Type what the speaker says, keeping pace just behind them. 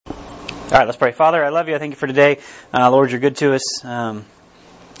All right, let's pray. Father, I love you. I thank you for today. Lord, you're good to us.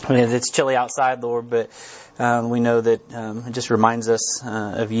 It's chilly outside, Lord, but we know that it just reminds us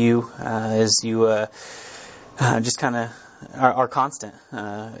of you as you just kind of are constant.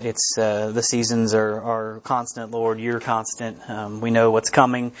 It's the seasons are constant, Lord. You're constant. We know what's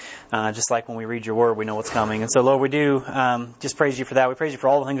coming, just like when we read your word, we know what's coming. And so, Lord, we do just praise you for that. We praise you for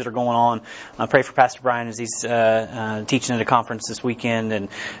all the things that are going on. I pray for Pastor Brian as he's teaching at a conference this weekend, and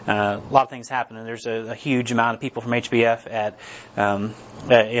a lot of things happening. There's a huge amount of people from HBF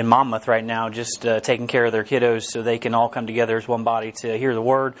in Monmouth right now, just taking care of their kiddos so they can all come together as one body to hear the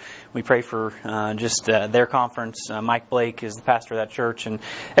word. We pray for just their conference. Mike Blake is the pastor of that church, and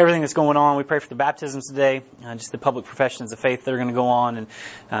everything that's going on. We pray for the baptisms today, just the public professions of faith that are going to go on,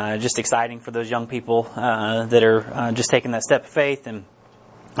 and just exciting for those young people that are just taking that step of faith. And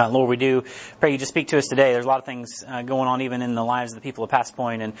Lord, we do pray you just speak to us today. There's a lot of things going on even in the lives of the people of Pass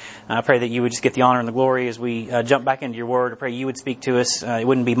Point, and I pray that you would just get the honor and the glory as we jump back into your word. I pray you would speak to us. It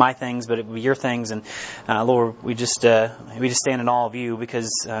wouldn't be my things, but it would be your things. And Lord, we just stand in awe of you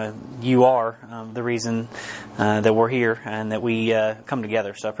because you are the reason that we're here and that we come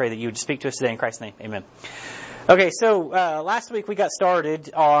together. So I pray that you would speak to us today in Christ's name. Amen. Okay, so last week we got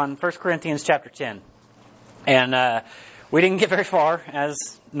started on 1 Corinthians chapter 10. And we didn't get very far, as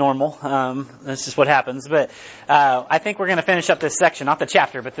normal. That's just what happens. But I think we're going to finish up this section, not the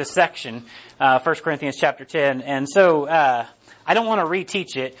chapter, but this section, 1 Corinthians chapter 10. And so I don't want to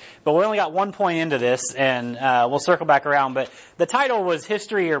reteach it, but we only got one point into this, and we'll circle back around. But the title was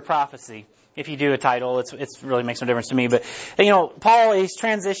History or Prophecy. If you do a title, it really makes no difference to me. But, Paul is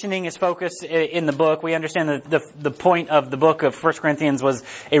transitioning his focus in the book. We understand that the point of the book of 1 Corinthians was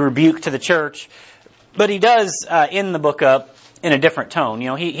a rebuke to the church. But he does end the book up in a different tone.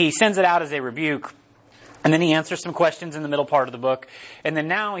 He sends it out as a rebuke, and then he answers some questions in the middle part of the book. And then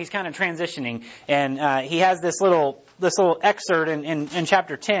now he's kind of transitioning, and he has this little excerpt in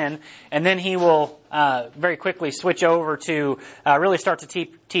chapter 10, and then he will very quickly switch over to really start to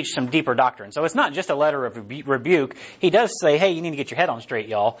teach some deeper doctrine. So it's not just a letter of rebuke. He does say, hey, you need to get your head on straight,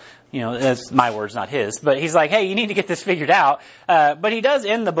 y'all. That's my words, not his. But he's like, hey, you need to get this figured out. But he does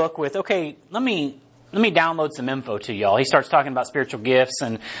end the book with, okay, let me download some info to y'all. He starts talking about spiritual gifts,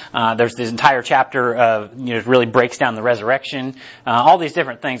 and there's this entire chapter of, really breaks down the resurrection, all these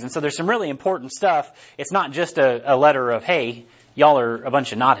different things. And so there's some really important stuff. It's not just a letter of, hey, y'all are a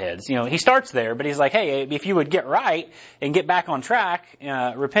bunch of knotheads. He starts there, but he's like, hey, if you would get right and get back on track,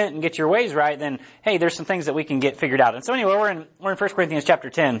 repent and get your ways right, then, hey, there's some things that we can get figured out. And so anyway, we're in 1 Corinthians chapter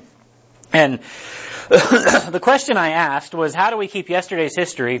 10. And the question I asked was, how do we keep yesterday's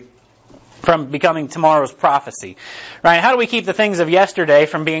history from becoming tomorrow's prophecy, right? How do we keep the things of yesterday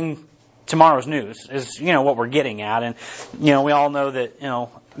from being tomorrow's news is, what we're getting at. And, we all know that,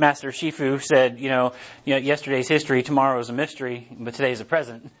 Master Shifu said, yesterday's history, tomorrow's a mystery, but today's a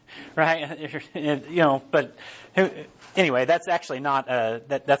present, right? But anyway, that's actually not,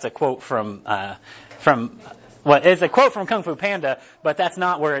 that's a quote from it's a quote from Kung Fu Panda, but that's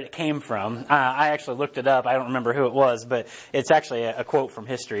not where it came from. I actually looked it up. I don't remember who it was, but it's actually a quote from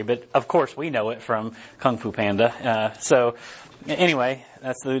history. But of course, we know it from Kung Fu Panda. So anyway,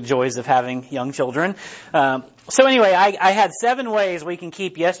 that's the joys of having young children. So anyway, I had 7 ways we can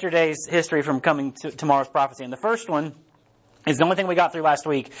keep yesterday's history from coming to tomorrow's prophecy. And the first one is the only thing we got through last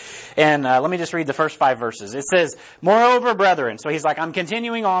week. And let me just read the first 5 verses. It says, moreover, brethren. So he's like, I'm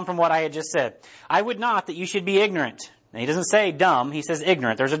continuing on from what I had just said. I would not that you should be ignorant. Now, he doesn't say dumb. He says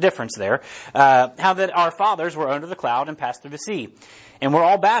ignorant. There's a difference there. How that our fathers were under the cloud and passed through the sea. And were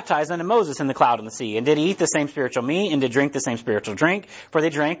all baptized unto Moses in the cloud and the sea. And did eat the same spiritual meat and did drink the same spiritual drink. For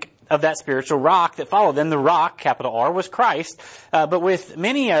they drank of that spiritual rock that followed them. The rock, capital R, was Christ. But with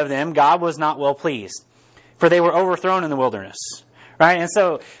many of them, God was not well pleased. For they were overthrown in the wilderness, right? And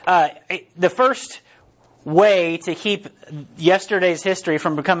so the first way to keep yesterday's history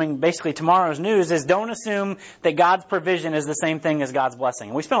from becoming basically tomorrow's news is don't assume that God's provision is the same thing as God's blessing.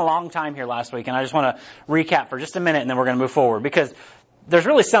 And we spent a long time here last week, and I just want to recap for just a minute, and then we're going to move forward because there's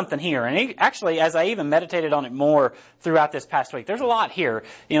really something here. And actually, as I even meditated on it more throughout this past week, there's a lot here.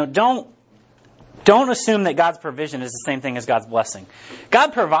 Don't assume that God's provision is the same thing as God's blessing.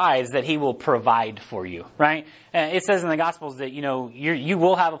 God provides that He will provide for you, right? It says in the Gospels that, you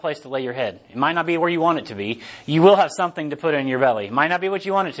will have a place to lay your head. It might not be where you want it to be. You will have something to put in your belly. It might not be what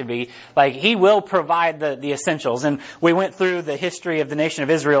you want it to be. Like, He will provide the essentials. And we went through the history of the nation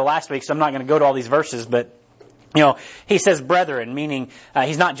of Israel last week, so I'm not going to go to all these verses, but He says brethren, meaning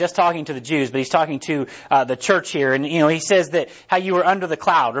he's not just talking to the Jews, but he's talking to the church here. And, he says that how you were under the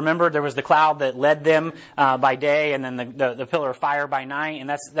cloud. Remember, there was the cloud that led them by day, and then the pillar of fire by night. And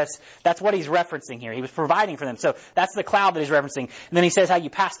that's what he's referencing here. He was providing for them. So that's the cloud that he's referencing. And then he says how you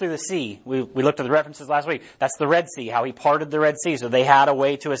passed through the sea. We looked at the references last week. That's the Red Sea, how he parted the Red Sea, so they had a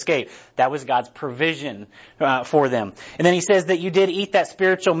way to escape. That was God's provision for them. And then he says that you did eat that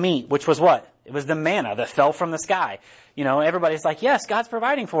spiritual meat, which was what? It was the manna that fell from the sky. Everybody's like, yes, God's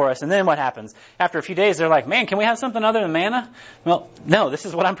providing for us. And then what happens? After a few days, they're like, man, can we have something other than manna? Well, no, this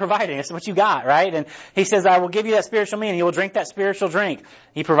is what I'm providing. This is what you got, right? And he says, I will give you that spiritual meat, and you will drink that spiritual drink.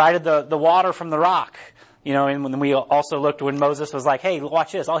 He provided the water from the rock. And when we also looked when Moses was like, hey,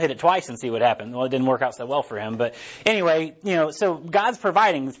 watch this, I'll hit it twice and see what happens. Well, it didn't work out so well for him. But anyway, so God's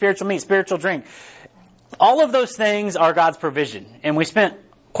providing spiritual meat, spiritual drink. All of those things are God's provision. And we spent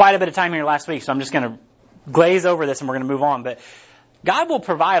quite a bit of time here last week, so I'm just going to glaze over this and we're going to move on. But God will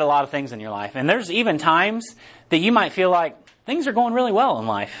provide a lot of things in your life. And there's even times that you might feel like things are going really well in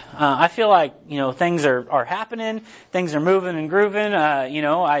life. I feel like, things are happening, things are moving and grooving.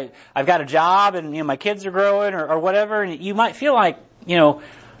 I've got a job and, my kids are growing or whatever. And you might feel like,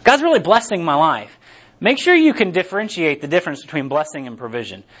 God's really blessing my life. Make sure you can differentiate the difference between blessing and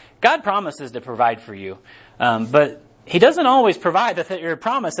provision. God promises to provide for you. But He doesn't always provide your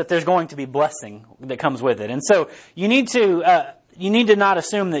promise that there's going to be blessing that comes with it. And so you need to not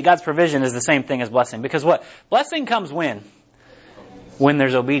assume that God's provision is the same thing as blessing. Because what? Blessing comes when? When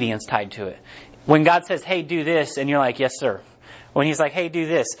there's obedience tied to it. When God says, hey, do this, and you're like, yes, sir. When He's like, hey, do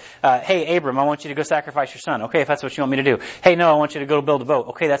this. Hey, Abram, I want you to go sacrifice your son. Okay, if that's what you want me to do. Hey, no, I want you to go build a boat.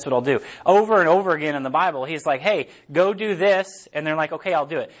 Okay, that's what I'll do. Over and over again in the Bible, He's like, hey, go do this. And they're like, okay, I'll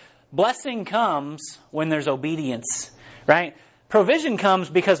do it. Blessing comes when there's obedience, right? Provision comes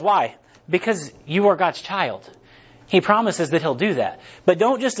because why? Because you are God's child. He promises that He'll do that. But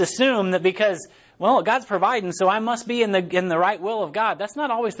don't just assume that because, God's providing, so I must be in the right will of God. That's not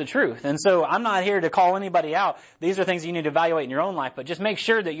always the truth. And so I'm not here to call anybody out. These are things you need to evaluate in your own life. But just make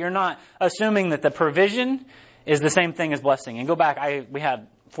sure that you're not assuming that the provision is the same thing as blessing. And go back, we had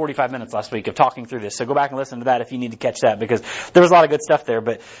 45 minutes last week of talking through this. So go back and listen to that if you need to catch that, because there was a lot of good stuff there.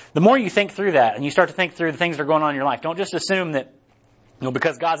 But the more you think through that and you start to think through the things that are going on in your life, don't just assume that,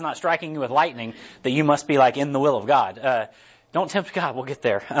 because God's not striking you with lightning, that you must be like in the will of God. Don't tempt God. We'll get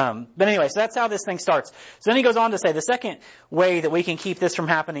there. But anyway, so that's how this thing starts. So then he goes on to say the second way that we can keep this from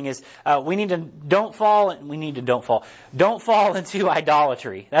happening is don't fall into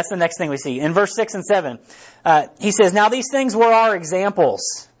idolatry. That's the next thing we see. In verse 6 and 7, he says, now these things were our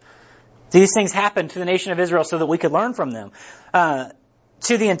examples. These things happened to the nation of Israel so that we could learn from them.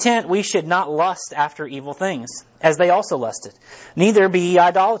 To the intent we should not lust after evil things, as they also lusted. Neither be ye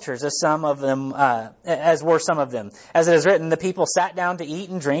idolaters, as were some of them. As it is written, the people sat down to eat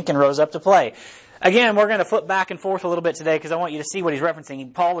and drink and rose up to play. Again, we're going to flip back and forth a little bit today because I want you to see what he's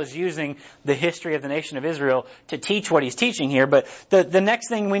referencing. Paul is using the history of the nation of Israel to teach what he's teaching here. But the next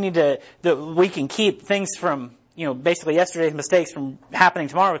thing we can keep things from, basically yesterday's mistakes from happening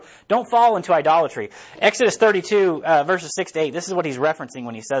tomorrow, don't fall into idolatry. Exodus 32, verses 6 to 8, this is what he's referencing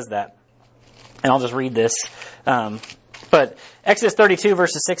when he says that. And I'll just read this. But Exodus 32,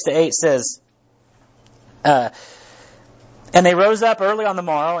 verses 6 to 8 says, and they rose up early on the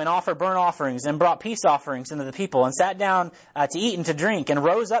morrow and offered burnt offerings and brought peace offerings unto the people and sat down to eat and to drink and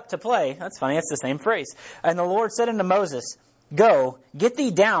rose up to play. That's funny, that's the same phrase. And the Lord said unto Moses, Go, get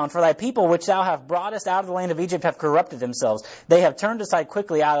thee down, for thy people which thou hast broughtest out of the land of Egypt have corrupted themselves. They have turned aside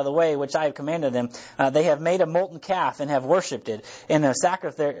quickly out of the way which I have commanded them. They have made a molten calf and have worshipped it, and have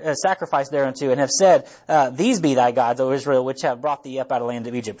sacrificed thereunto, and have said, These be thy gods, O Israel, which have brought thee up out of the land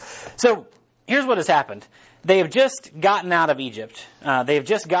of Egypt. So, here's what has happened. They have just gotten out of Egypt. They have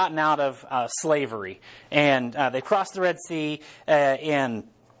just gotten out of slavery. And they crossed the Red Sea, and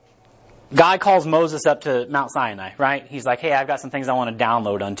God calls Moses up to Mount Sinai, right? He's like, hey, I've got some things I want to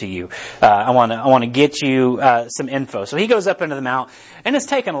download unto you. I want to get you some info. So he goes up into the mount, and it's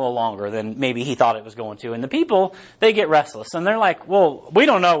taken a little longer than maybe he thought it was going to. And the people, they get restless, and they're like, well, we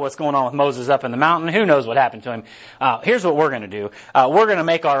don't know what's going on with Moses up in the mountain. Who knows what happened to him? Here's what we're going to do. We're going to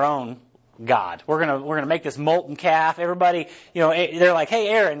make our own God. We're gonna make this molten calf. Everybody, they're like, hey,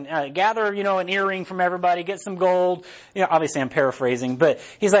 Aaron, gather, an earring from everybody, get some gold. Obviously I'm paraphrasing, but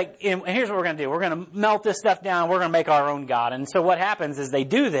he's like, and here's what we're gonna do. We're gonna melt this stuff down. We're gonna make our own God. And so what happens is they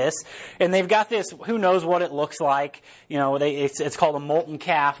do this, and they've got this, who knows what it looks like. It's called a molten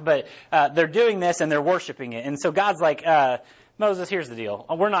calf, but they're doing this and they're worshiping it. And so God's like, Moses, here's the deal.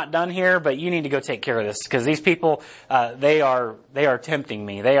 We're not done here, but you need to go take care of this because these people, they are tempting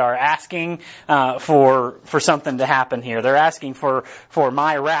me. They are asking for something to happen here. They're asking for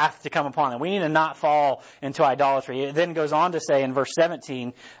my wrath to come upon them. We need to not fall into idolatry. It then goes on to say in verse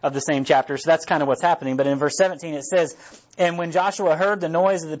 17 of the same chapter, so that's kind of what's happening. But in verse 17 it says, and when Joshua heard the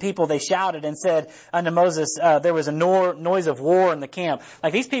noise of the people, they shouted and said unto Moses, there was a noise of war in the camp.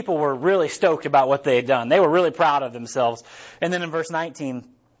 Like these people were really stoked about what they had done. They were really proud of themselves. And then in verse 19,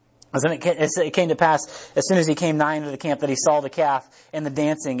 it came to pass, as soon as he came nigh into the camp, that he saw the calf and the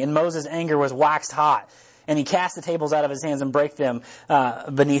dancing. And Moses' anger was waxed hot. And he cast the tables out of his hands and brake them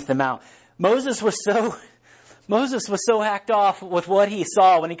beneath the mount. Moses was so hacked off with what he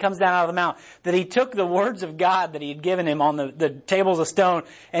saw when he comes down out of the mount that he took the words of God that he had given him on the tables of stone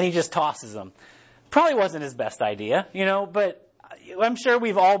and he just tosses them. Probably wasn't his best idea, but I'm sure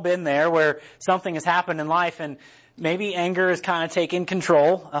we've all been there where something has happened in life and maybe anger has kind of taken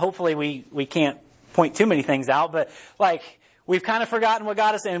control. Hopefully we can't point too many things out, but we've kind of forgotten what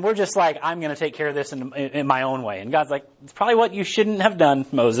God is saying. We're just like, I'm going to take care of this in my own way. And God's like, it's probably what you shouldn't have done,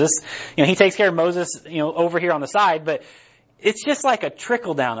 Moses. He takes care of Moses, over here on the side, but it's just like a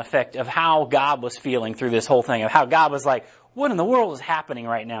trickle down effect of how God was feeling through this whole thing, of how God was like, what in the world is happening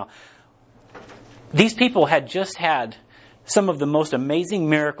right now? These people had just had some of the most amazing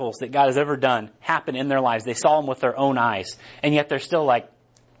miracles that God has ever done happen in their lives. They saw them with their own eyes. And yet they're still like,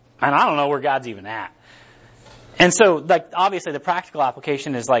 man, I don't know where God's even at. And so, obviously the practical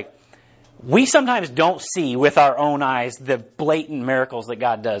application is we sometimes don't see with our own eyes the blatant miracles that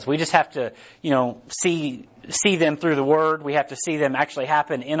God does. We just have to, see them through the Word. We have to see them actually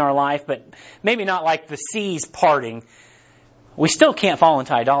happen in our life, but maybe not like the seas parting. We still can't fall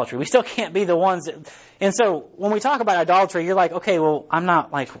into idolatry. We still can't be the ones that, and so when we talk about idolatry, you're like, okay, well, I'm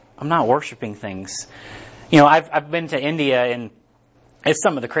not worshiping things. I've been to India and it's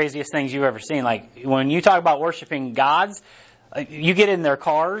some of the craziest things you've ever seen. Like when you talk about worshiping gods, you get in their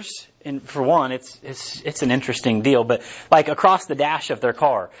cars, and for one, it's an interesting deal. But across the dash of their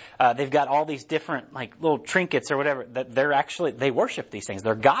car, they've got all these different little trinkets or whatever that they worship these things.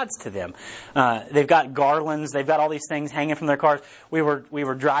 They're gods to them. They've got garlands. They've got all these things hanging from their cars. We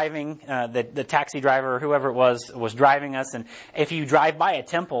were driving. The taxi driver or whoever it was driving us, and if you drive by a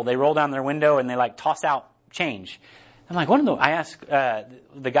temple, they roll down their window and they toss out change. I'm like, I asked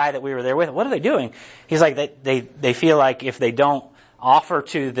the guy that we were there with, what are they doing? He's like, they feel like if they don't offer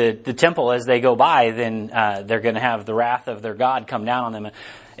to the temple as they go by, then they're going to have the wrath of their God come down on them.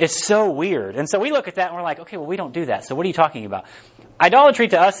 It's so weird. And so we look at that and we're like, okay, well, we don't do that. So what are you talking about? Idolatry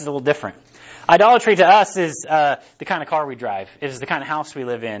to us is a little different. Idolatry to us is the kind of car we drive. It is the kind of house we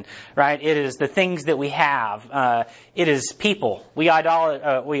live in, right? It is the things that we have. It is people. We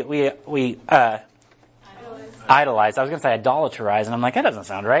idolize. I was going to say idolaterize, and I'm like, that doesn't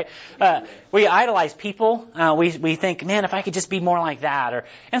sound right. We idolize people. We think, man, if I could just be more like that.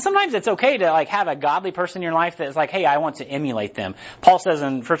 And sometimes it's okay to have a godly person in your life that is like, hey, I want to emulate them. Paul says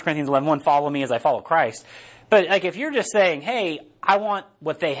in 1 Corinthians 11:1, follow me as I follow Christ. But if you're just saying, hey, I want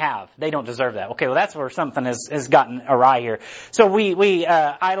what they have, they don't deserve that. Okay, well, that's where something has gotten awry here. So we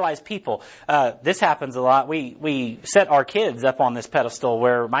idolize people. This happens a lot. We set our kids up on this pedestal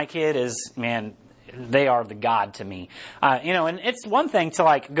where my kid is, man, they are the God to me. And it's one thing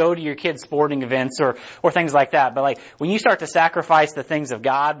to go to your kids' sporting events or things like that. But when you start to sacrifice the things of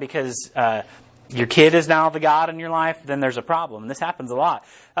God because your kid is now the God in your life, then there's a problem. And this happens a lot.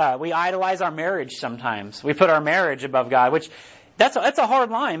 We idolize our marriage sometimes. We put our marriage above God, which that's a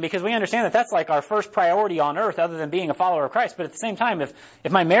hard line because we understand that that's our first priority on earth other than being a follower of Christ. But at the same time,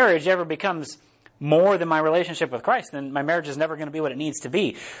 if my marriage ever becomes more than my relationship with Christ, then my marriage is never going to be what it needs to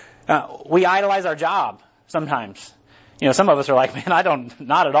be. We idolize our job sometimes. Some of us are like, man,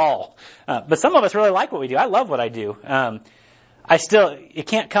 not at all. But some of us really like what we do. I love what I do. It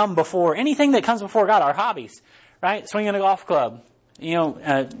can't come before anything that comes before God. Our hobbies, right? Swinging a golf club,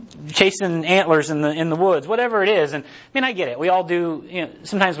 chasing antlers in the woods, whatever it is. And I get it. We all do.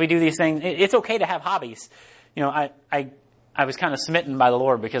 Sometimes we do these things. It's okay to have hobbies. I was kind of smitten by the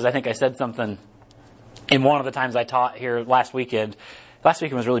Lord because I think I said something in one of the times I taught here last weekend. Last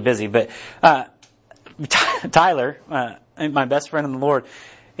weekend was really busy, but Tyler, my best friend in the Lord,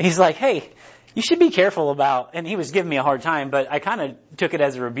 he's like, hey, you should be careful about, and he was giving me a hard time, but I kind of took it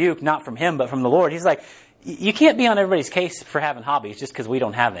as a rebuke, not from him, but from the Lord. He's like, you can't be on everybody's case for having hobbies just because we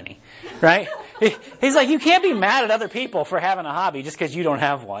don't have any, right? He's like, you can't be mad at other people for having a hobby just because you don't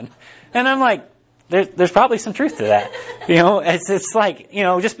have one. And I'm like, there's probably some truth to that. It's like,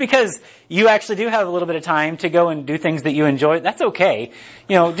 just because you actually do have a little bit of time to go and do things that you enjoy, that's okay.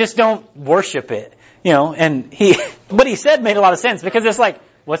 Just don't worship it. And what he said made a lot of sense because it's like,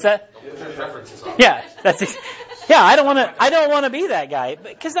 what's that? Yeah, I don't want to be that guy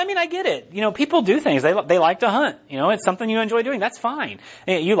because I get it. People do things. They like to hunt. It's something you enjoy doing. That's fine.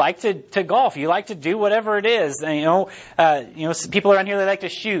 You like to golf. You like to do whatever it is. People around here, they like to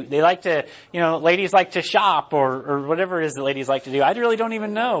shoot. They like to, ladies like to shop or whatever it is that ladies like to do. I really don't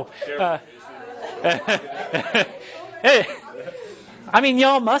even know.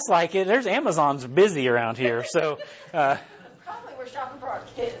 Y'all must like it. There's Amazon's busy around here, so. Probably we're shopping for our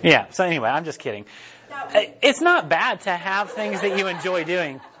kids. Yeah. So anyway, I'm just kidding. It's not bad to have things that you enjoy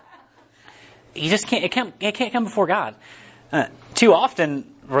doing. You just can't. It can't come before God. Too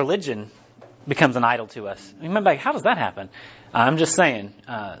often, religion becomes an idol to us. Remember, how does that happen? I'm just saying.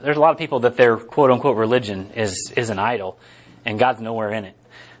 There's a lot of people that their quote unquote religion is an idol, and God's nowhere in it.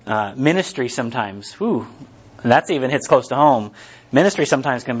 Ministry sometimes. That even hits close to home. Ministry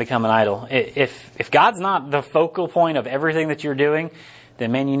sometimes can become an idol. If God's not the focal point of everything that you're doing,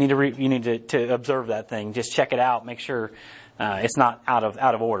 then man, you need to observe that thing. Just check it out. Make sure it's not out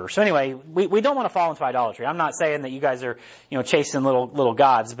of order. So anyway, we don't want to fall into idolatry. I'm not saying that you guys are chasing little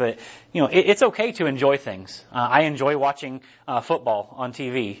gods, but it's okay to enjoy things. I enjoy watching football on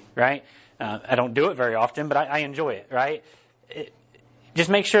TV. Right? I don't do it very often, but I enjoy it. Right? Just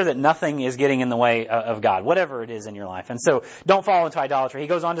make sure that nothing is getting in the way of God, whatever it is in your life. And so don't fall into idolatry. He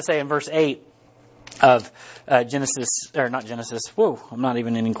goes on to say in verse 8 of Genesis, or not Genesis, I'm not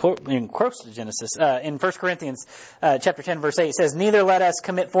even in close to Genesis. In 1 Corinthians chapter 10, verse 8, it says, "Neither let us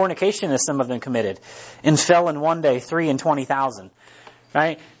commit fornication as some of them committed, and fell in one day 23,000.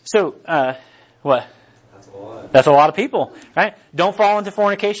 Right? So, what? That's a lot of people, right? Don't fall into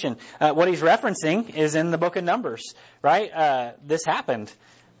fornication. What he's referencing is in the book of Numbers, right? This happened.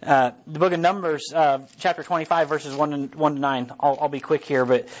 The book of Numbers, chapter 25, verses 1 to 9. I'll be quick here,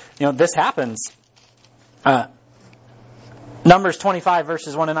 but this happens. Numbers 25,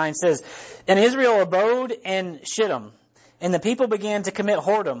 verses 1 to 9 says, "And Israel abode in Shittim, and the people began to commit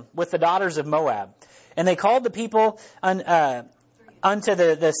whoredom with the daughters of Moab. And they called the people unto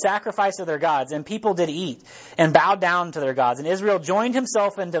the sacrifice of their gods, and people did eat and bowed down to their gods. And Israel joined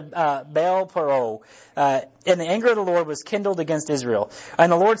himself into Baal Peor, and the anger of the Lord was kindled against Israel.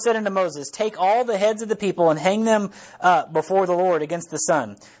 And the Lord said unto Moses, Take all the heads of the people and hang them before the Lord against the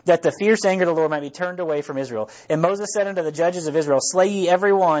sun, that the fierce anger of the Lord might be turned away from Israel. And Moses said unto the judges of Israel, Slay ye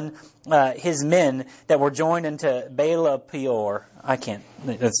every one his men that were joined unto Baal Peor."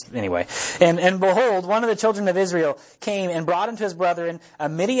 Anyway. And behold, one of the children of Israel came and brought unto his brethren a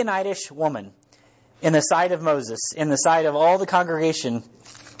Midianitish woman in the sight of Moses, in the sight of all the congregation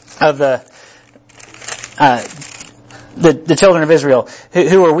of the children of Israel,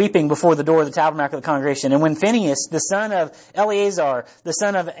 who were weeping before the door of the tabernacle of the congregation. And when Phinehas, the son of Eleazar, the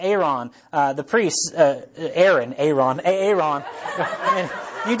son of Aaron, the priest, Aaron,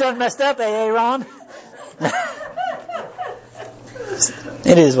 you done messed up, Aaron.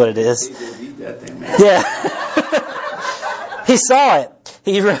 It is what it is. Yeah. He saw it.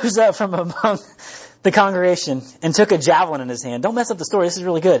 He rose up from among the congregation and took a javelin in his hand. Don't mess up the story. This is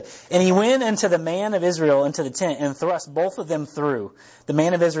really good. And he went into the man of Israel into the tent and thrust both of them through, the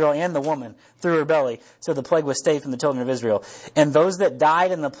man of Israel and the woman, through her belly. So the plague was stayed from the children of Israel. And those that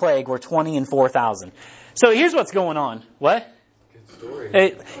died in the plague were 24,000. So here's what's going on. What? Good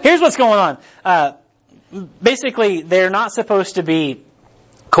story. Here's what's going on. Basically, they're not supposed to be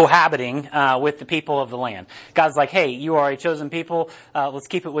cohabiting with the people of the land. God's like, hey, you are a chosen people. Let's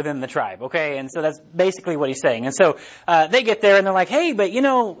keep it within the tribe, okay? And so that's basically what he's saying. And so they get there and they're like, hey, but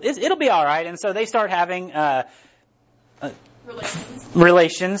it'll be all right. And so they start having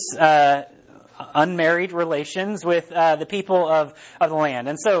relations, unmarried relations with the people of the land.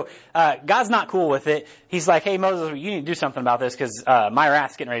 And so God's not cool with it. He's like, hey, Moses, you need to do something about this because my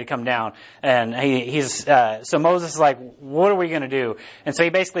wrath's getting ready to come down. And so Moses is like, what are we going to do? And so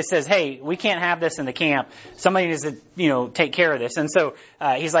he basically says, hey, we can't have this in the camp. Somebody needs to, take care of this. And so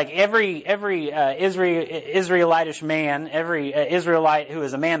he's like, every Israelitish man, every Israelite who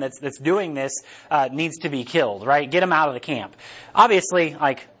is a man that's doing this needs to be killed, right? Get him out of the camp. Obviously,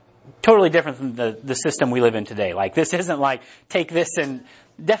 totally different from the system we live in today. This isn't like, take this and,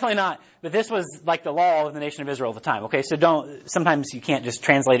 definitely not, but this was like the law of the nation of Israel at the time. Okay, so sometimes you can't just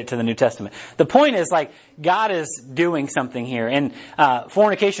translate it to the New Testament. The point is, God is doing something here, and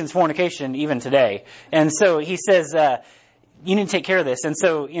fornication's fornication even today. And so he says, you need to take care of this. And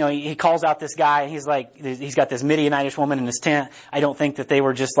so, he calls out this guy, and he's like, he's got this Midianitish woman in his tent. I don't think that they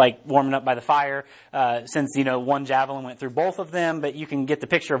were just warming up by the fire, since, one javelin went through both of them, but you can get the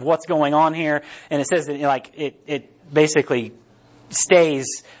picture of what's going on here. And it says that, it basically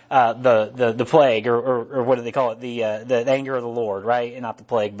stays the plague, or what do they call it? The anger of the Lord, right? And not the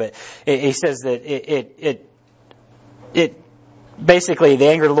plague, but he says that it basically the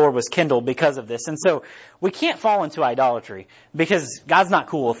anger of the Lord was kindled because of this. And so we can't fall into idolatry because God's not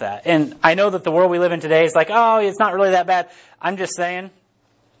cool with that. And I know that the world we live in today is like, oh, it's not really that bad. I'm just saying,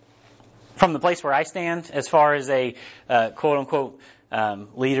 from the place where I stand, as far as a quote unquote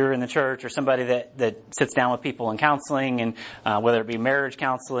leader in the church or somebody that sits down with people in counseling, and whether it be marriage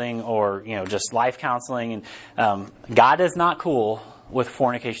counseling or just life counseling, and God is not cool with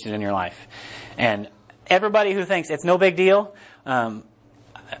fornication in your life. And everybody who thinks it's no big deal,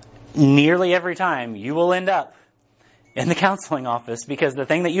 nearly every time you will end up in the counseling office because the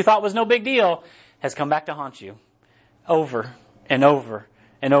thing that you thought was no big deal has come back to haunt you over and over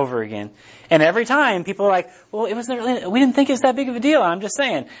and over again. And every time people are like, well, we didn't think it was that big of a deal. I'm just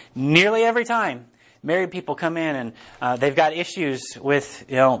saying, nearly every time married people come in and they've got issues with,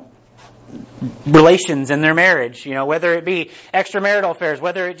 relations in their marriage, whether it be extramarital affairs,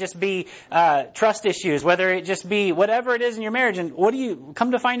 whether it just be trust issues, whether it just be whatever it is in your marriage. And what do you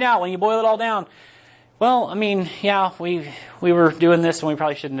come to find out when you boil it all down? Well, we were doing this and we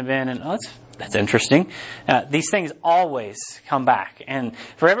probably shouldn't have been. And that's interesting. These things always come back. And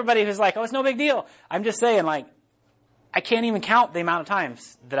for everybody who's like, oh, it's no big deal, I'm just saying, I can't even count the amount of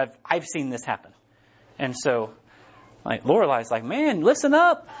times that I've seen this happen. And so, Lorelai's like, man, listen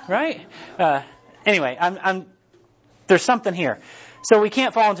up, right? Anyway, there's something here. So we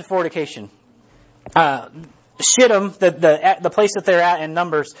can't fall into fornication. Shittim, the place that they're at in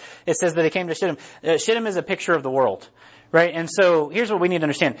Numbers, it says that it came to Shittim. Shittim is a picture of the world, right? And so here's what we need to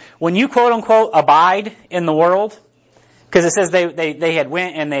understand. When you quote unquote abide in the world, because it says they had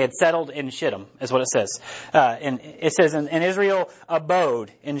went and they had settled in Shittim, is what it says. And it says, in Israel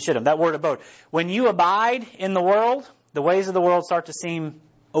abode in Shittim. That word abode. When you abide in the world, the ways of the world start to seem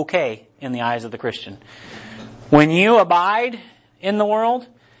okay in the eyes of the Christian. When you abide in the world,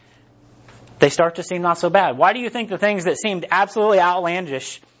 they start to seem not so bad. Why do you think the things that seemed absolutely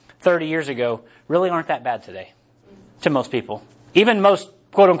outlandish 30 years ago really aren't that bad today to most people? Even most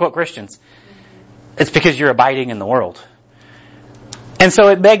quote-unquote Christians. It's because you're abiding in the world. And so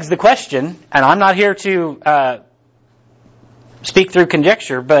it begs the question, and I'm not here to speak through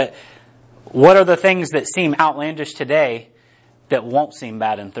conjecture, but what are the things that seem outlandish today that won't seem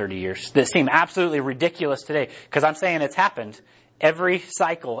bad in 30 years? That seem absolutely ridiculous today? Because I'm saying it's happened. Every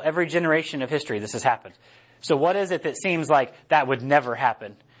cycle, every generation of history, this has happened. So what is it that seems like that would never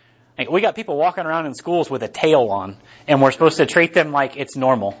happen? We got people walking around in schools with a tail on, and we're supposed to treat them like it's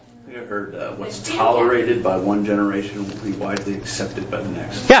normal. I heard what's tolerated by one generation will be widely accepted by the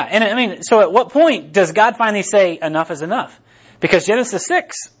next. Yeah, and so at what point does God finally say enough is enough? Because Genesis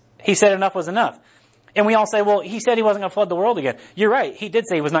 6, he said enough was enough. And we all say, well, he said he wasn't going to flood the world again. You're right, he did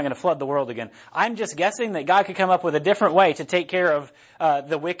say he was not going to flood the world again. I'm just guessing that God could come up with a different way to take care of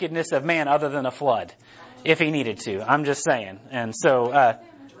the wickedness of man other than a flood, if he needed to. I'm just saying. And so,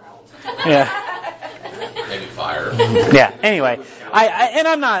 yeah. Maybe fire. Yeah. Anyway,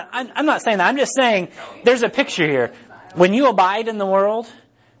 I'm not saying that. I'm just saying there's a picture here. When you abide in the world,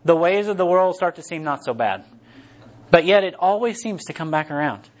 the ways of the world start to seem not so bad. But yet it always seems to come back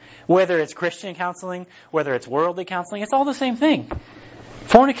around. Whether it's Christian counseling, whether it's worldly counseling, it's all the same thing.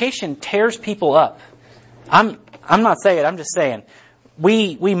 Fornication tears people up. I'm not saying it. I'm just saying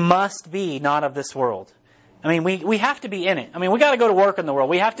we must be not of this world. We have to be in it. We got to go to work in the world.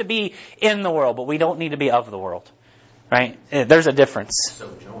 We have to be in the world, but we don't need to be of the world. Right? There's a difference.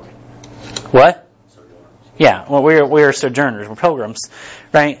 Sojourn. What? Sojourn. Yeah. Well, we're sojourners. We're pilgrims.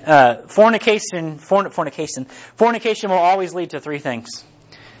 Right? Fornication will always lead to three things.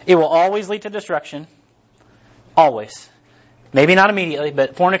 It will always lead to destruction. Always. Maybe not immediately,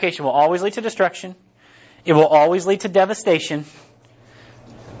 but fornication will always lead to destruction. It will always lead to devastation.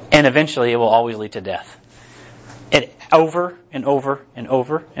 And eventually it will always lead to death. It over and over and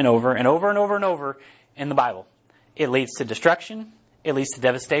over and over and over and over and over in the Bible. It leads to destruction. It leads to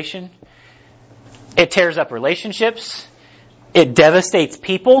devastation. It tears up relationships. It devastates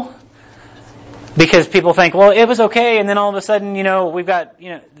people. Because people think, well, it was okay, and then all of a sudden, we've got,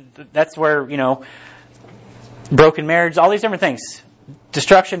 that's where, broken marriage, all these different things.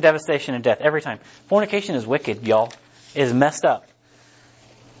 Destruction, devastation, and death, every time. Fornication is wicked, y'all. It is messed up.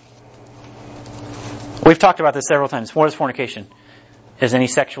 We've talked about this several times. What is fornication? Is any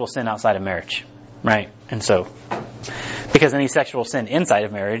sexual sin outside of marriage, right? And so, because any sexual sin inside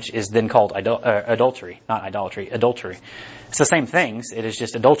of marriage is then called adultery, not idolatry, adultery. It's the same things. It is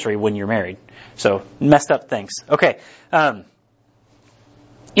just adultery when you're married. So, messed up things. Okay.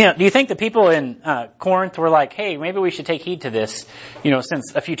 Do you think the people in Corinth were like, hey, maybe we should take heed to this?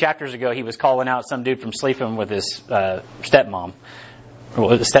 Since a few chapters ago he was calling out some dude from sleeping with his stepmom. Or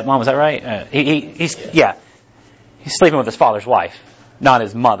was it stepmom? Was that right? He's sleeping with his father's wife, not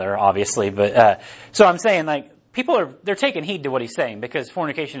his mother, obviously. But so I'm saying, like, people they're taking heed to what he's saying because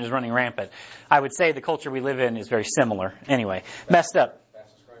fornication is running rampant. I would say the culture we live in is very similar. Anyway, messed up.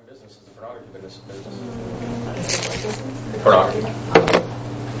 Fastest growing business is the pornography business. Pornography.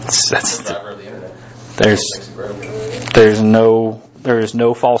 That's The driver of the internet. There's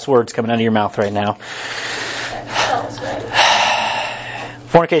no false words coming out of your mouth right now.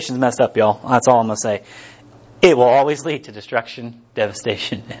 Fornication's messed up, y'all. That's all I'm going to say. It will always lead to destruction,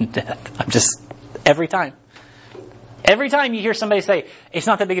 devastation, and death. Every time you hear somebody say, it's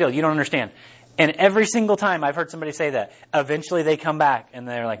not that big a deal, you don't understand. And every single time I've heard somebody say that, eventually they come back and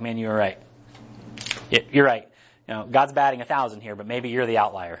they're like, man, you were right. You're right. God's batting 1,000 here, but maybe you're the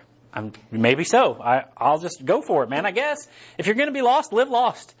outlier. Maybe so. I'll just go for it, man, I guess. If you're going to be lost, live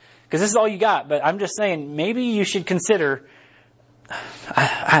lost. Because this is all you got. But I'm just saying, maybe you should consider,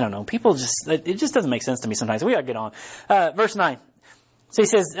 I don't know, it just doesn't make sense to me sometimes. We got to get on. Verse 9. So he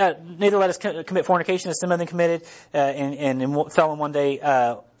says, neither let us commit fornication as some of them committed, and fell in one day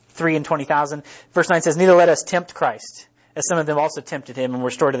 320,000. Verse 9 says, neither let us tempt Christ, as some of them also tempted him and were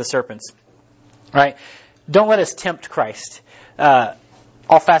restored to the serpents. Right? Don't let us tempt Christ.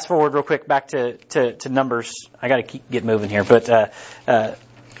 I'll fast forward real quick back to Numbers. I got to get moving here, but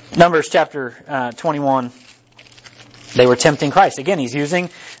Numbers chapter 21. They were tempting Christ. Again, he's using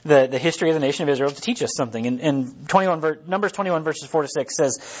the history of the nation of Israel to teach us something. In Numbers 21 verses 4 to 6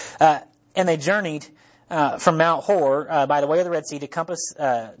 says, and they journeyed from Mount Hor by the way of the Red Sea to compass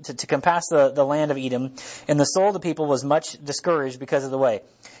the land of Edom, and the soul of the people was much discouraged because of the way.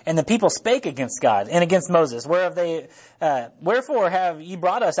 And the people spake against God and against Moses. Wherefore have ye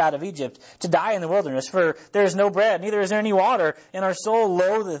brought us out of Egypt to die in the wilderness? For there is no bread, neither is there any water, and our soul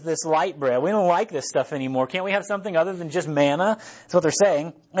loatheth this light bread. We don't like this stuff anymore. Can't we have something other than just manna? That's what they're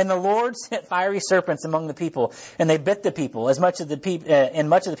saying. And the Lord sent fiery serpents among the people, and they bit the people, and much of the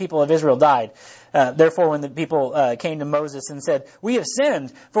people of Israel died. Therefore, when the people came to Moses and said, we have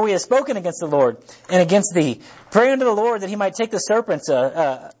sinned, for we have spoken against the Lord and against thee. Pray unto the Lord that he might take the serpents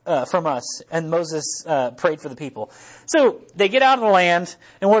from us. And Moses prayed for the people. So they get out of the land,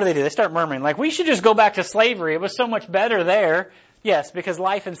 and what do? They start murmuring, like, we should just go back to slavery. It was so much better there. Yes, because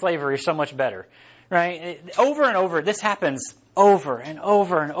life in slavery is so much better. Right? Over and over, this happens over and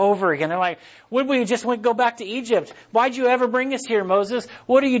over and over again. They're like, would we just go back to Egypt? Why'd you ever bring us here, Moses?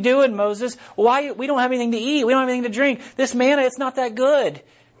 What are you doing, Moses? Why? We don't have anything to eat. We don't have anything to drink. This manna, it's not that good.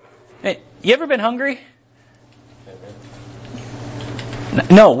 Hey, you ever been hungry?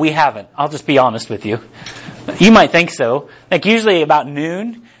 No, we haven't. I'll just be honest with you. You might think so. Like usually about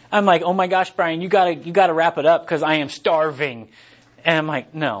noon, I'm like, oh my gosh, Brian, you gotta wrap it up because I am starving. And I'm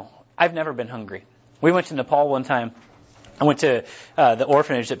like, no, I've never been hungry. We went to Nepal one time. I went to the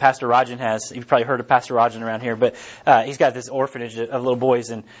orphanage that Pastor Rajan has. You've probably heard of Pastor Rajan around here, but he's got this orphanage of little boys,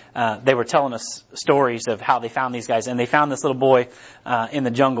 and they were telling us stories of how they found these guys. And they found this little boy in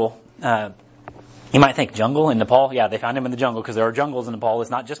the jungle. You might think jungle in Nepal? Yeah, they found him in the jungle because there are jungles in Nepal. It's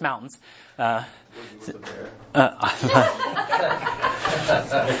not just mountains. No,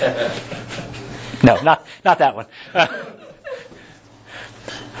 not that one.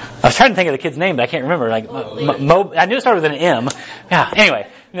 I was trying to think of the kid's name, but I can't remember. I knew it started with an M. Yeah. Anyway,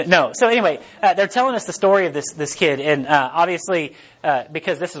 no. So anyway, they're telling us the story of this kid, and obviously,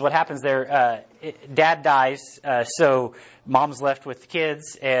 because this is what happens there. Dad dies, so mom's left with the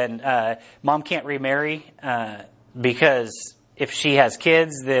kids, and mom can't remarry because if she has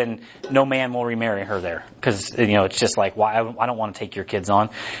kids, then no man will remarry her there. Because, it's just like, why? I don't want to take your kids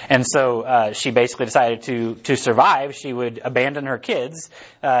on. And so she basically decided to survive, she would abandon her kids,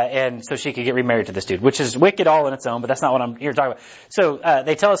 and so she could get remarried to this dude, which is wicked all in its own, but that's not what I'm here to talk about. So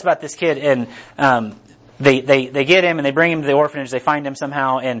they tell us about this kid, and they get him and they bring him to the orphanage. They find him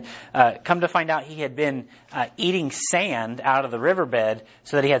somehow, and come to find out he had been eating sand out of the riverbed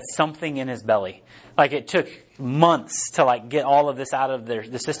so that he had something in his belly. Like it took months to get all of this out of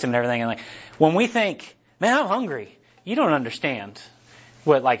the system and everything. And when we think, man, I'm hungry, you don't understand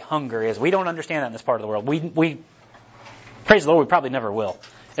what hunger is. We don't understand that in this part of the world. We praise the Lord, we probably never will,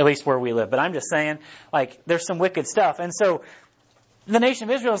 at least where we live. But I'm just saying, there's some wicked stuff. And so the nation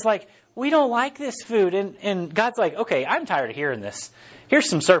of Israel is like, we don't like this food. And God's like, okay, I'm tired of hearing this. Here's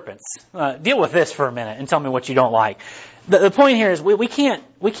some serpents. Deal with this for a minute and tell me what you don't like. The point here is we can't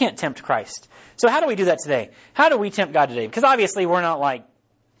tempt Christ. So how do we do that today? How do we tempt God today? Because obviously we're not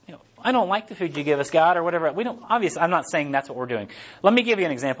don't like the food you give us, God, or whatever. Obviously, I'm not saying that's what we're doing. Let me give you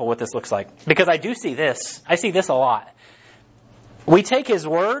an example of what this looks like. Because I do see this. I see this a lot. We take His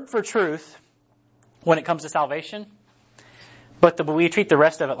Word for truth when it comes to salvation, but we treat the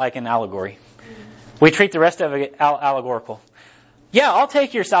rest of it like an allegory. We treat the rest of it allegorical. Yeah, I'll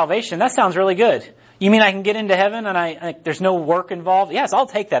take your salvation. That sounds really good. You mean I can get into heaven and there's no work involved? Yes, I'll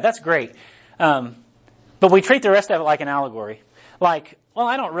take that. That's great. But we treat the rest of it like an allegory. Like, well,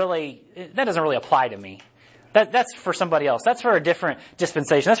 that doesn't really apply to me. That's for somebody else. That's for a different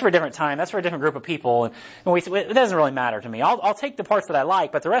dispensation. That's for a different time. That's for a different group of people. And it doesn't really matter to me. I'll take the parts that I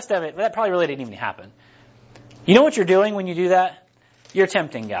like, but the rest of it, that probably really didn't even happen. You know what you're doing when you do that? You're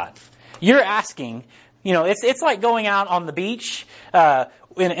tempting God. You're asking, it's like going out on the beach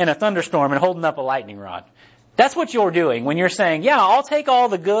in a thunderstorm and holding up a lightning rod. That's what you're doing when you're saying, yeah, I'll take all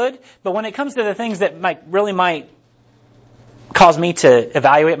the good, but when it comes to the things that might cause me to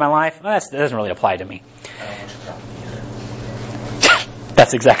evaluate my life, that doesn't really apply to me.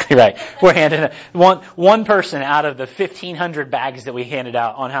 That's exactly right. We're handing one person out of the 1,500 bags that we handed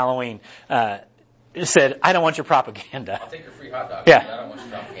out on Halloween said, I don't want your propaganda. I'll take your free hot dog. Yeah. I don't want your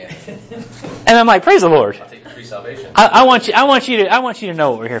propaganda. And I'm like, praise the Lord. I'll take your free salvation. I want you to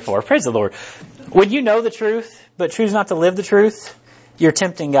know what we're here for. Praise the Lord. When you know the truth, but choose not to live the truth, you're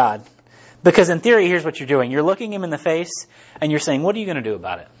tempting God. Because in theory, here's what you're doing. You're looking Him in the face and you're saying, what are you going to do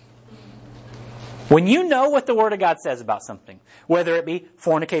about it? When you know what the Word of God says about something, whether it be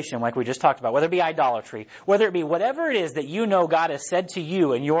fornication, like we just talked about, whether it be idolatry, whether it be whatever it is that you know God has said to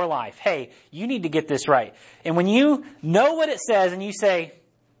you in your life, hey, you need to get this right. And when you know what it says and you say,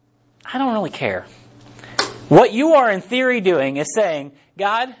 I don't really care, what you are in theory doing is saying,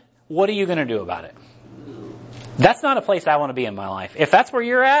 God, what are you going to do about it? That's not a place I want to be in my life. If that's where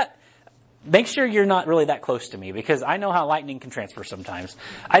you're at, make sure you're not really that close to me, because I know how lightning can transfer sometimes.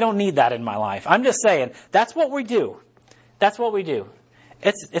 I don't need that in my life. I'm just saying, that's what we do. That's what we do.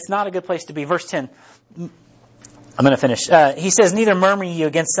 It's not a good place to be. Verse 10, I'm going to finish. He says, neither murmur ye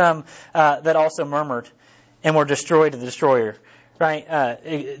against some that also murmured and were destroyed of the destroyer. Right?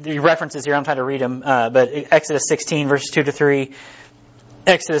 The references here, I'm trying to read them, but Exodus 16, verses 2 to 3,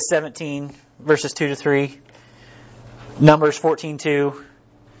 Exodus 17, verses 2 to 3, Numbers 14:2.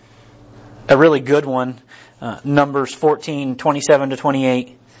 A really good one, Numbers 14:27 to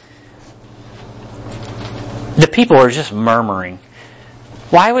 28. The people are just murmuring.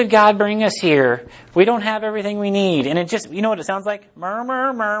 Why would God bring us here? We don't have everything we need. And it just, you know what it sounds like?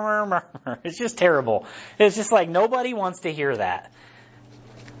 Murmur, murmur, murmur. It's just terrible. It's just like nobody wants to hear that.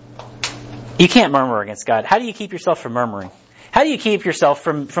 You can't murmur against God. How do you keep yourself from murmuring? How do you keep yourself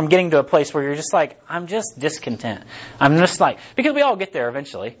from getting to a place where you're just like, I'm just discontent. I'm just like, because we all get there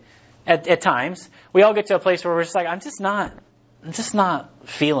eventually. At times, we all get to a place where we're just like, I'm just not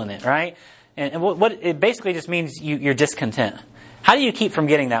feeling it, right? And what it basically just means you're discontent. How do you keep from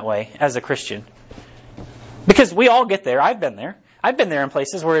getting that way as a Christian? Because we all get there. I've been there. I've been there in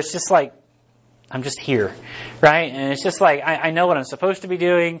places where it's just like, I'm just here, right? And it's just like, I know what I'm supposed to be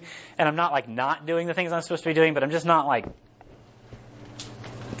doing, and I'm not like not doing the things I'm supposed to be doing, but I'm just not like,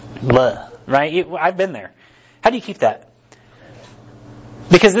 blah, right? I've been there. How do you keep that?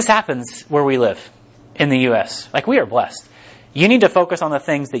 Because this happens where we live in the U.S. Like, we are blessed. You need to focus on the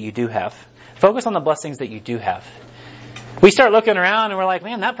things that you do have. Focus on the blessings that you do have. We start looking around and we're like,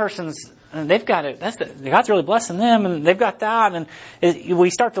 man, that person's, they've got it. God's really blessing them, and they've got that. And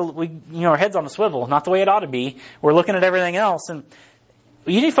our head's on a swivel, not the way it ought to be. We're looking at everything else, and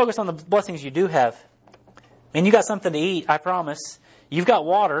you need to focus on the blessings you do have. And you got something to eat, I promise. You've got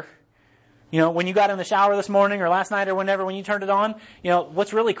water. When you got in the shower this morning or last night or whenever, when you turned it on,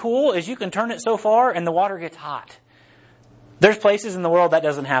 what's really cool is you can turn it so far and the water gets hot. There's places in the world that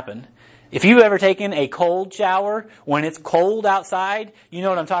doesn't happen. If you've ever taken a cold shower when it's cold outside, you know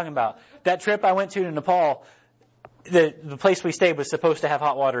what I'm talking about. That trip I went to Nepal, the place we stayed was supposed to have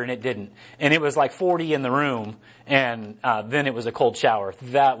hot water and it didn't. And it was like 40 in the room, and then it was a cold shower.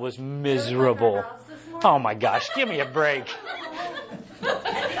 That was miserable. Oh my gosh, give me a break.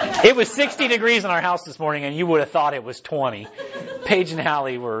 It was 60 degrees in our house this morning, and you would have thought it was 20. Paige and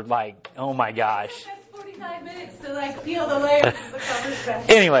Hallie were like, oh my gosh. It takes 45 minutes to peel the layers of the covers back.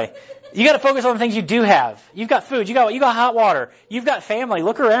 Anyway, you got to focus on the things you do have. You've got food, you got hot water, you've got family.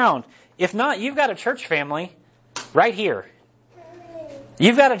 Look around. If not, you've got a church family right here.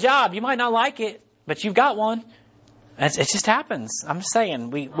 You've got a job. You might not like it, but you've got one. It just happens. I'm just saying,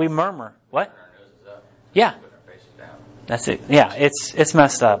 we murmur. What? Yeah. That's it. Yeah, it's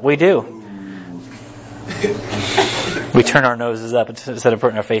messed up. We do. We turn our noses up instead of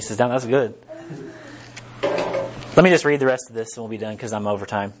putting our faces down. That's good. Let me just read the rest of this and we'll be done because I'm over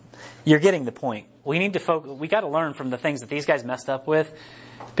time. You're getting the point. We need to focus. We got to learn from the things that these guys messed up with,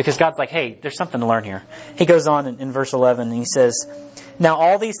 because God's like, hey, there's something to learn here. He goes on in verse 11 and he says, now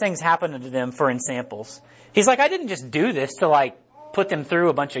all these things happened to them for ensamples. He's like, I didn't just do this to like put them through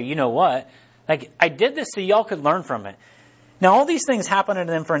a bunch of you know what. Like, I did this so y'all could learn from it. Now all these things happened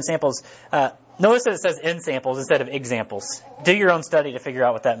to them for ensamples. Notice that it says ensamples instead of examples. Do your own study to figure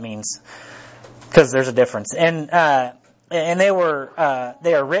out what that means, because there's a difference. And they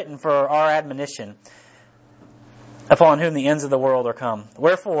are written for our admonition, upon whom the ends of the world are come.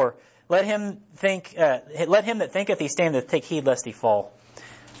 Wherefore, let him that thinketh he standeth take heed lest he fall.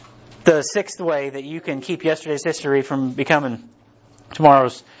 The sixth way that you can keep yesterday's history from becoming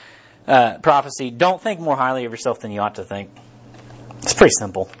tomorrow's prophecy: don't think more highly of yourself than you ought to think. It's pretty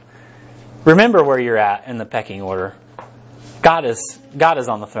simple. Remember where you're at in the pecking order. God is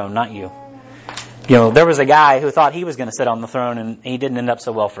on the throne, not you. You know, there was a guy who thought he was going to sit on the throne, and he didn't end up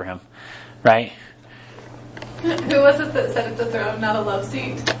so well for him, right? Who was it that sat at the throne, not a love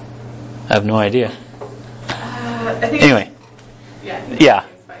seat? I have no idea. I think Anyway, Yeah.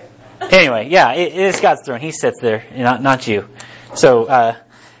 anyway, yeah, it is God's throne. He sits there, not you. So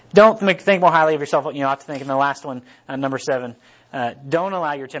don't think more highly of yourself. You know, I have to think. And the last one, number 7, don't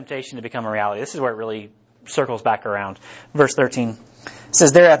allow your temptation to become a reality. This is where it really circles back around. Verse 13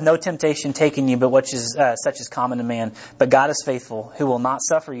 says, there hath no temptation taken you, but which is such as common to man. But God is faithful, who will not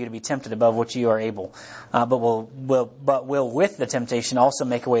suffer you to be tempted above what you are able, but will with the temptation also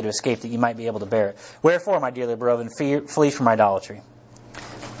make a way to escape, that you might be able to bear it. Wherefore, my dearly beloved, flee from idolatry.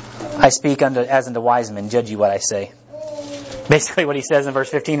 I speak as unto wise men, judge you what I say. Basically what he says in verse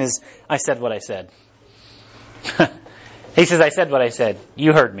 15 is, I said what I said. He says, I said what I said.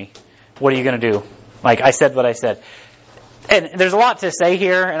 You heard me. What are you going to do? Like, I said what I said. And there's a lot to say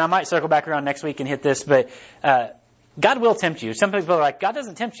here, and I might circle back around next week and hit this, but God will tempt you. Some people are like, God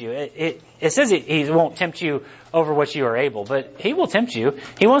doesn't tempt you. It says He won't tempt you over what you are able, but He will tempt you.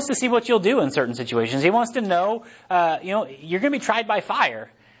 He wants to see what you'll do in certain situations. He wants to know, you're going to be tried by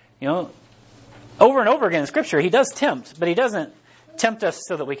fire. Over and over again in Scripture, He does tempt, but He doesn't tempt us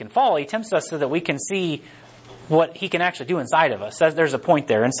so that we can fall. He tempts us so that we can see what He can actually do inside of us. There's a point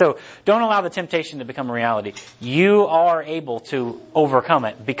there. And so don't allow the temptation to become a reality. You are able to overcome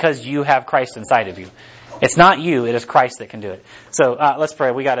it because you have Christ inside of you. It's not you, it is Christ that can do it. So let's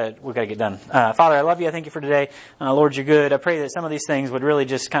pray. We gotta get done. Father, I love you. I thank you for today. Lord, you're good. I pray that some of these things would really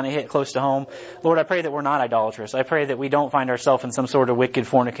just kind of hit close to home. Lord, I pray that we're not idolatrous. I pray that we don't find ourselves in some sort of wicked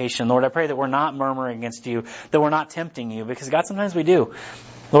fornication. Lord, I pray that we're not murmuring against you, that we're not tempting you, because God, sometimes we do.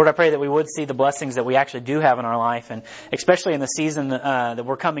 Lord, I pray that we would see the blessings that we actually do have in our life, and especially in the season that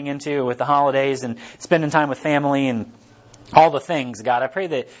we're coming into with the holidays and spending time with family and all the things. God, I pray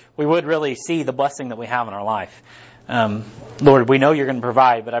that we would really see the blessing that we have in our life. Lord, we know you're going to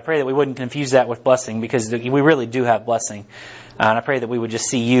provide, but I pray that we wouldn't confuse that with blessing, because we really do have blessing. And I pray that we would just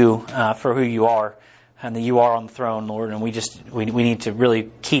see you for who you are, and that you are on the throne, Lord, and we need to really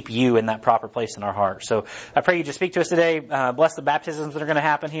keep you in that proper place in our heart. So I pray you just speak to us today. Bless the baptisms that are going to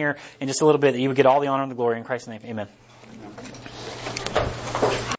happen here in just a little bit, that you would get all the honor and the glory in Christ's name. Amen.